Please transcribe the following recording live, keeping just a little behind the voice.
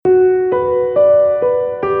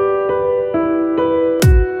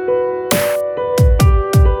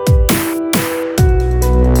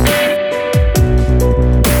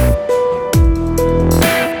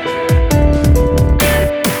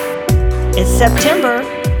September,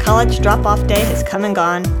 college drop-off day has come and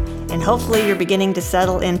gone, and hopefully you're beginning to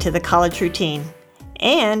settle into the college routine.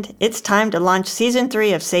 And it's time to launch Season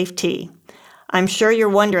 3 of Safe T. I'm sure you're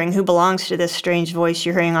wondering who belongs to this strange voice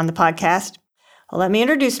you're hearing on the podcast. Well, let me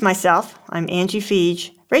introduce myself. I'm Angie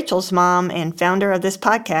Feige, Rachel's mom and founder of this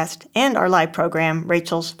podcast and our live program,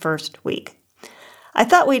 Rachel's First Week. I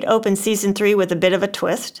thought we'd open Season 3 with a bit of a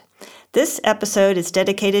twist. This episode is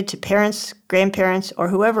dedicated to parents, grandparents, or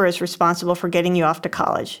whoever is responsible for getting you off to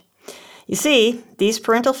college. You see, these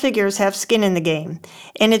parental figures have skin in the game,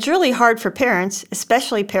 and it's really hard for parents,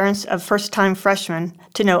 especially parents of first-time freshmen,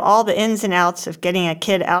 to know all the ins and outs of getting a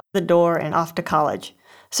kid out the door and off to college.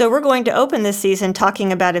 So we're going to open this season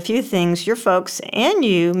talking about a few things your folks and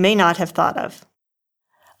you may not have thought of.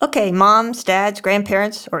 Okay, moms, dads,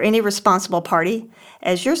 grandparents, or any responsible party,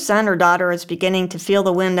 as your son or daughter is beginning to feel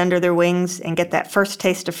the wind under their wings and get that first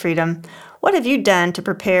taste of freedom, what have you done to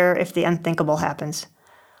prepare if the unthinkable happens?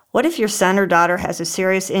 What if your son or daughter has a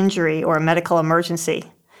serious injury or a medical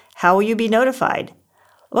emergency? How will you be notified?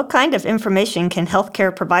 What kind of information can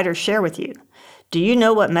healthcare providers share with you? Do you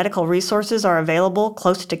know what medical resources are available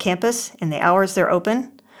close to campus in the hours they're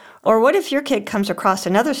open? Or what if your kid comes across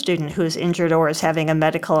another student who is injured or is having a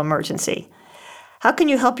medical emergency? How can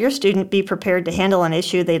you help your student be prepared to handle an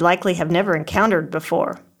issue they likely have never encountered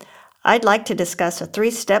before? I'd like to discuss a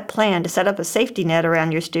 3-step plan to set up a safety net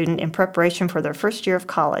around your student in preparation for their first year of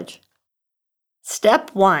college.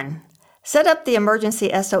 Step 1. Set up the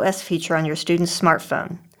emergency SOS feature on your student's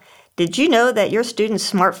smartphone. Did you know that your student's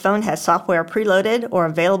smartphone has software preloaded or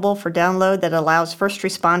available for download that allows first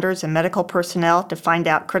responders and medical personnel to find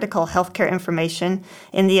out critical healthcare information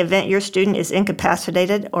in the event your student is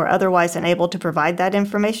incapacitated or otherwise unable to provide that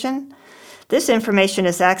information? This information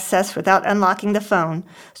is accessed without unlocking the phone,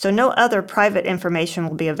 so no other private information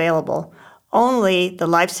will be available, only the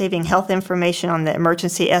life-saving health information on the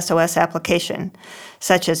emergency SOS application,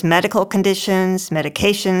 such as medical conditions,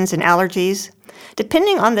 medications, and allergies.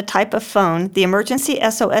 Depending on the type of phone, the emergency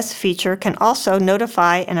SOS feature can also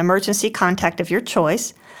notify an emergency contact of your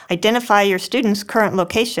choice, identify your student's current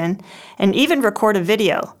location, and even record a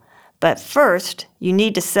video. But first, you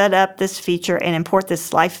need to set up this feature and import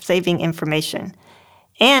this life-saving information.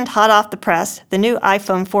 And hot off the press, the new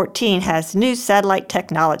iPhone 14 has new satellite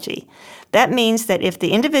technology. That means that if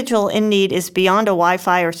the individual in need is beyond a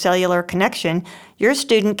Wi-Fi or cellular connection, your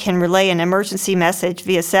student can relay an emergency message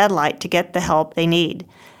via satellite to get the help they need.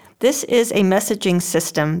 This is a messaging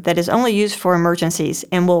system that is only used for emergencies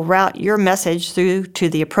and will route your message through to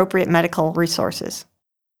the appropriate medical resources.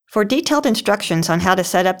 For detailed instructions on how to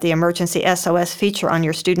set up the emergency SOS feature on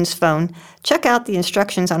your student's phone, check out the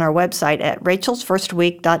instructions on our website at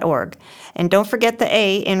rachelsfirstweek.org. And don't forget the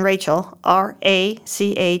A in Rachel, RACHAEL,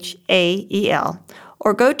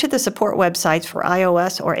 or go to the support websites for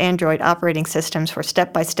iOS or Android operating systems for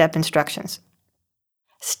step-by-step instructions.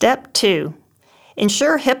 Step 2.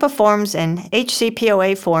 Ensure HIPAA forms and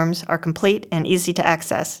HCPOA forms are complete and easy to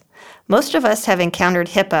access. Most of us have encountered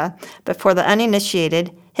HIPAA, but for the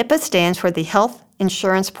uninitiated, HIPAA stands for the Health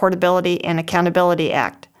Insurance Portability and Accountability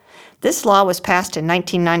Act. This law was passed in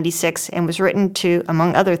 1996 and was written to,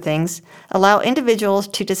 among other things, allow individuals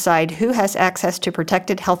to decide who has access to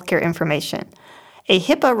protected healthcare information. A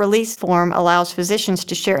HIPAA release form allows physicians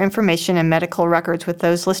to share information and medical records with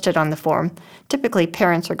those listed on the form, typically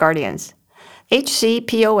parents or guardians.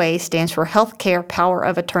 HCPOA stands for Healthcare Power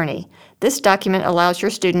of Attorney. This document allows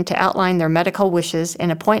your student to outline their medical wishes and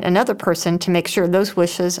appoint another person to make sure those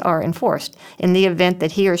wishes are enforced in the event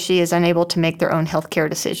that he or she is unable to make their own healthcare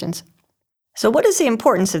decisions. So what is the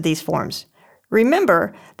importance of these forms?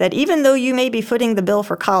 Remember that even though you may be footing the bill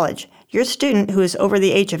for college, your student who is over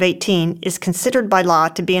the age of 18 is considered by law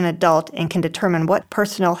to be an adult and can determine what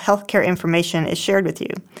personal healthcare information is shared with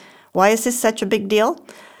you. Why is this such a big deal?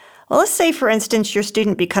 Well, let's say, for instance, your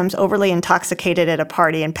student becomes overly intoxicated at a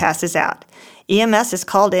party and passes out. EMS is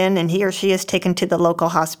called in and he or she is taken to the local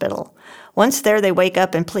hospital. Once there, they wake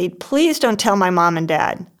up and plead, "Please don't tell my mom and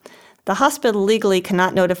dad." The hospital legally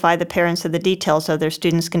cannot notify the parents of the details of their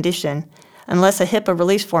student's condition unless a HIPAA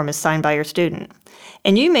release form is signed by your student.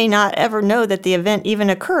 And you may not ever know that the event even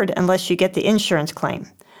occurred unless you get the insurance claim.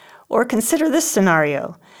 Or consider this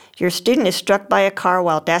scenario. Your student is struck by a car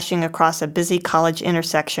while dashing across a busy college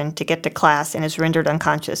intersection to get to class and is rendered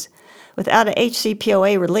unconscious. Without a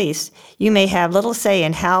HCPOA release, you may have little say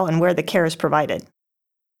in how and where the care is provided.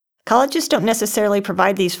 Colleges don't necessarily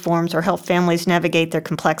provide these forms or help families navigate their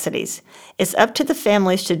complexities. It's up to the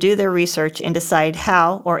families to do their research and decide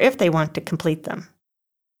how or if they want to complete them.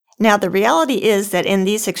 Now, the reality is that in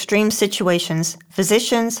these extreme situations,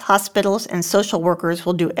 physicians, hospitals, and social workers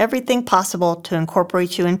will do everything possible to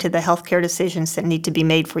incorporate you into the healthcare decisions that need to be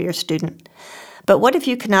made for your student. But what if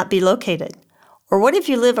you cannot be located? Or what if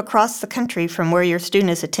you live across the country from where your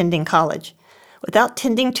student is attending college? Without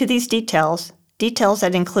tending to these details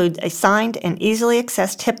that include a signed and easily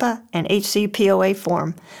accessed HIPAA and HCPOA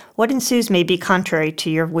form, what ensues may be contrary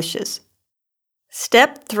to your wishes.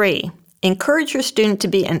 Step 3. Encourage your student to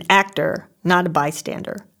be an actor, not a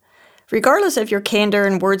bystander. Regardless of your candor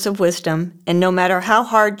and words of wisdom, and no matter how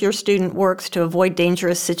hard your student works to avoid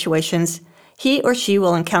dangerous situations, he or she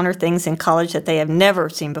will encounter things in college that they have never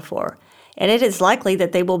seen before, and it is likely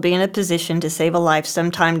that they will be in a position to save a life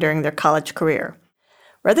sometime during their college career.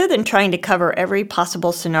 Rather than trying to cover every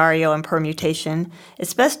possible scenario and permutation,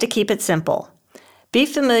 it's best to keep it simple. Be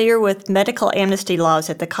familiar with medical amnesty laws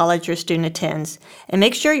at the college your student attends, and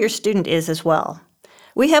make sure your student is as well.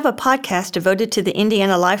 We have a podcast devoted to the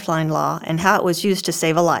Indiana Lifeline Law and how it was used to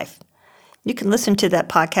save a life. You can listen to that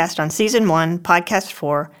podcast on Season 1, Podcast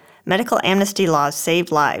 4, Medical Amnesty Laws Save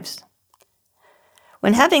Lives.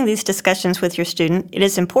 When having these discussions with your student, it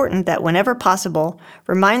is important that whenever possible,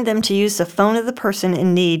 remind them to use the phone of the person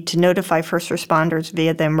in need to notify first responders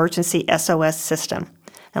via the emergency SOS system.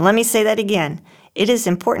 Now let me say that again. It is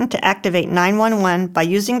important to activate 911 by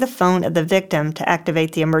using the phone of the victim to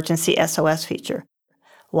activate the emergency SOS feature.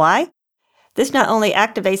 Why? This not only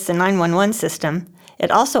activates the 911 system,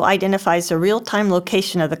 it also identifies the real-time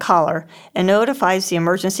location of the caller and notifies the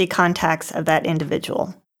emergency contacts of that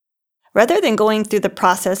individual. Rather than going through the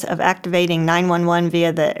process of activating 911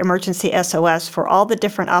 via the emergency SOS for all the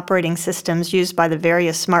different operating systems used by the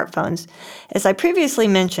various smartphones, as I previously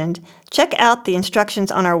mentioned, check out the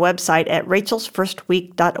instructions on our website at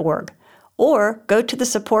rachelsfirstweek.org, or go to the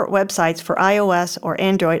support websites for iOS or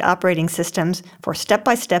Android operating systems for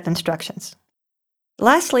step-by-step instructions.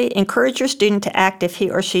 Lastly, encourage your student to act if he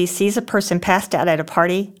or she sees a person passed out at a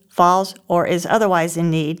party, falls, or is otherwise in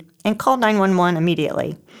need, and call 911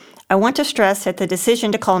 immediately. I want to stress that the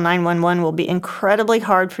decision to call 911 will be incredibly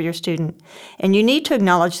hard for your student, and you need to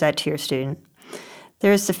acknowledge that to your student.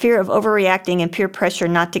 There is the fear of overreacting and peer pressure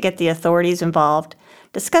not to get the authorities involved.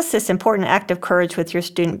 Discuss this important act of courage with your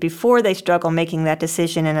student before they struggle making that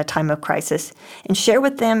decision in a time of crisis, and share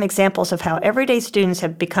with them examples of how everyday students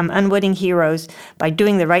have become unwitting heroes by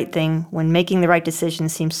doing the right thing when making the right decision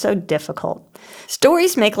seems so difficult.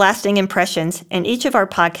 Stories make lasting impressions, and each of our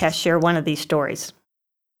podcasts share one of these stories.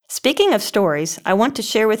 Speaking of stories, I want to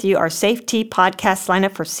share with you our Safe T podcast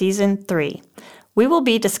lineup for Season 3. We will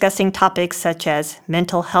be discussing topics such as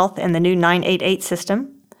mental health and the new 988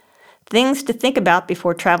 system, things to think about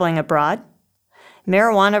before traveling abroad,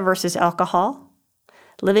 marijuana versus alcohol,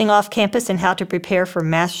 living off campus and how to prepare for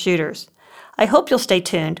mass shooters. I hope you'll stay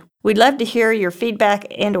tuned. We'd love to hear your feedback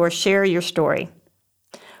and/or share your story.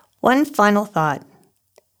 One final thought.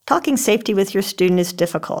 Talking safety with your student is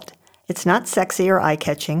difficult. It's not sexy or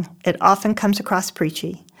eye-catching. It often comes across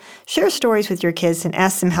preachy. Share stories with your kids and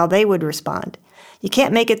ask them how they would respond. You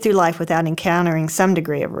can't make it through life without encountering some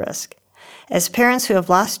degree of risk. As parents who have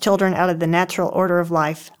lost children out of the natural order of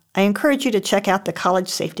life, I encourage you to check out the College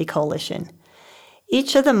Safety Coalition.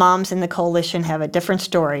 Each of the moms in the coalition have a different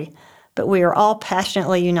story, but we are all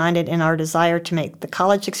passionately united in our desire to make the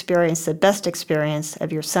college experience the best experience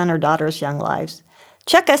of your son or daughter's young lives.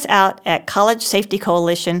 Check us out at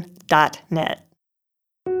collegesafetycoalition.net.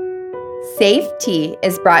 Safe T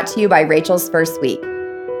is brought to you by Rachel's First Week.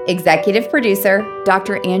 Executive producer,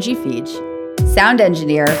 Dr. Angie Feige. Sound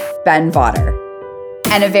engineer, Ben Vaughter.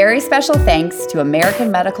 And a very special thanks to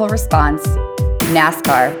American Medical Response,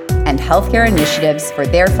 NASCAR, and Healthcare Initiatives for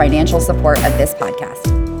their financial support of this podcast.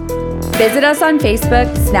 Visit us on Facebook,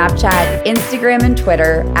 Snapchat, Instagram, and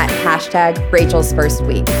Twitter at #Rachel's First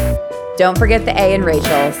Week. Don't forget the A in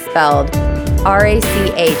Rachel, spelled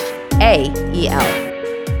RACHAEL.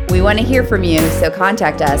 We want to hear from you, so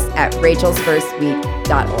contact us at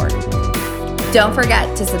rachelsfirstweek.org. Don't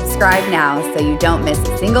forget to subscribe now so you don't miss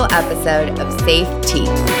a single episode of Safe T.